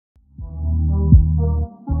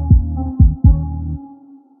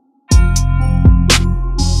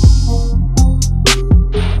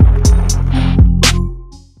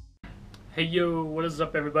Yo, what is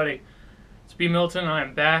up, everybody? It's BMilitant. I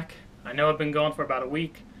am back. I know I've been gone for about a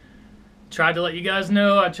week. Tried to let you guys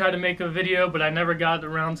know. I tried to make a video, but I never got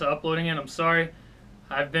around to uploading it. I'm sorry.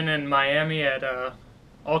 I've been in Miami at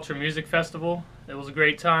Ultra Music Festival. It was a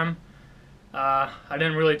great time. I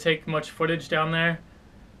didn't really take much footage down there,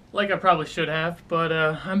 like I probably should have, but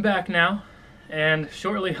I'm back now, and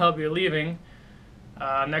shortly I'll be leaving.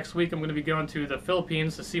 Next week I'm going to be going to the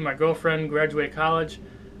Philippines to see my girlfriend graduate college.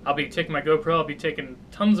 I'll be taking my GoPro, I'll be taking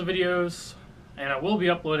tons of videos, and I will be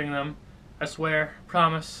uploading them. I swear,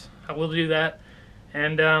 promise, I will do that.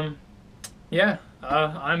 And yeah,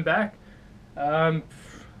 I'm back. I'm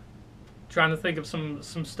trying to think of some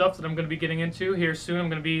stuff that I'm going to be getting into here soon. I'm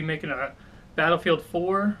going to be making a Battlefield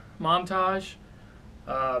 4 montage,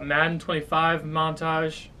 Madden 25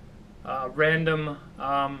 montage, random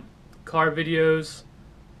car videos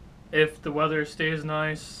if the weather stays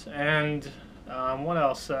nice, and what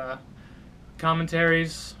else?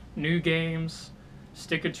 Commentaries, new games,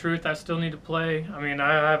 Stick of Truth I still need to play. I mean,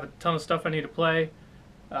 I have a ton of stuff I need to play.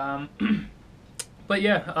 But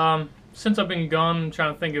yeah, since I've been gone, I'm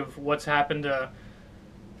trying to think of what's happened to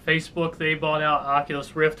Facebook. They bought out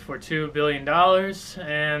Oculus Rift for $2 billion,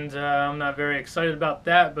 and I'm not very excited about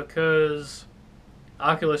that because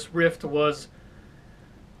Oculus Rift was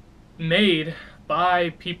made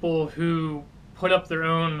by people who put up their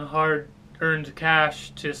own hard-earned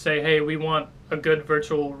cash to say, hey, we want a good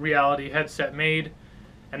virtual reality headset made,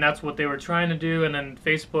 and that's what they were trying to do. And then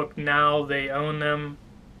Facebook, now they own them,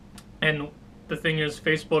 and the thing is,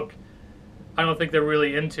 Facebook, I don't think they're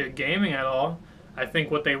really into gaming at all. I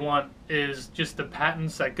think what they want is just the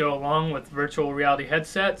patents that go along with virtual reality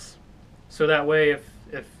headsets, so that way if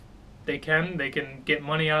they can get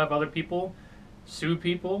money out of other people, sue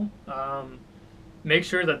people, make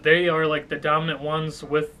sure that they are like the dominant ones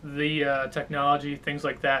with the technology, things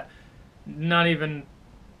like that. Not even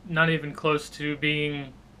close to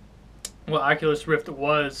being what Oculus Rift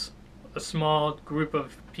was, a small group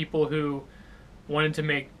of people who wanted to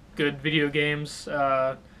make good video games,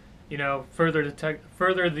 you know, further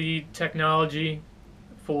the technology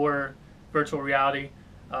for virtual reality.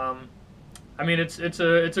 I mean, it's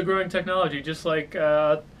a growing technology, just like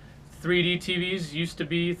 3D TVs used to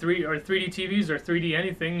be 3D TVs or 3D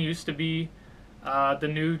anything used to be the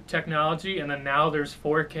new technology, and then now there's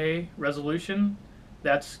 4K resolution.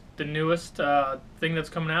 That's the newest thing that's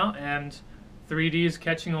coming out, and 3D is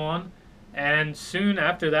catching on. And soon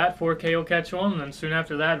after that, 4K will catch on, and then soon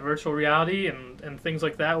after that, virtual reality and things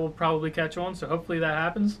like that will probably catch on, so hopefully that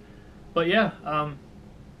happens. But yeah,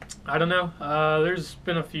 I don't know. There's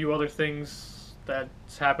been a few other things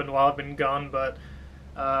that's happened while I've been gone, but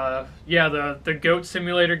yeah, the Goat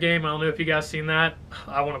Simulator game, I don't know if you guys seen that.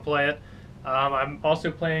 I want to play it. I'm also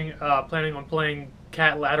planning on playing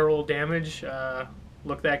Cat Lateral Damage.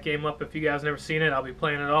 Look that game up if you guys never seen it. I'll be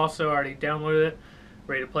playing it also. I already downloaded it,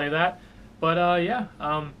 ready to play that. But yeah,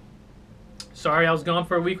 sorry I was gone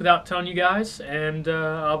for a week without telling you guys, and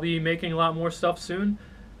I'll be making a lot more stuff soon,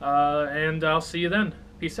 and I'll see you then.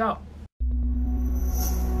 Peace out.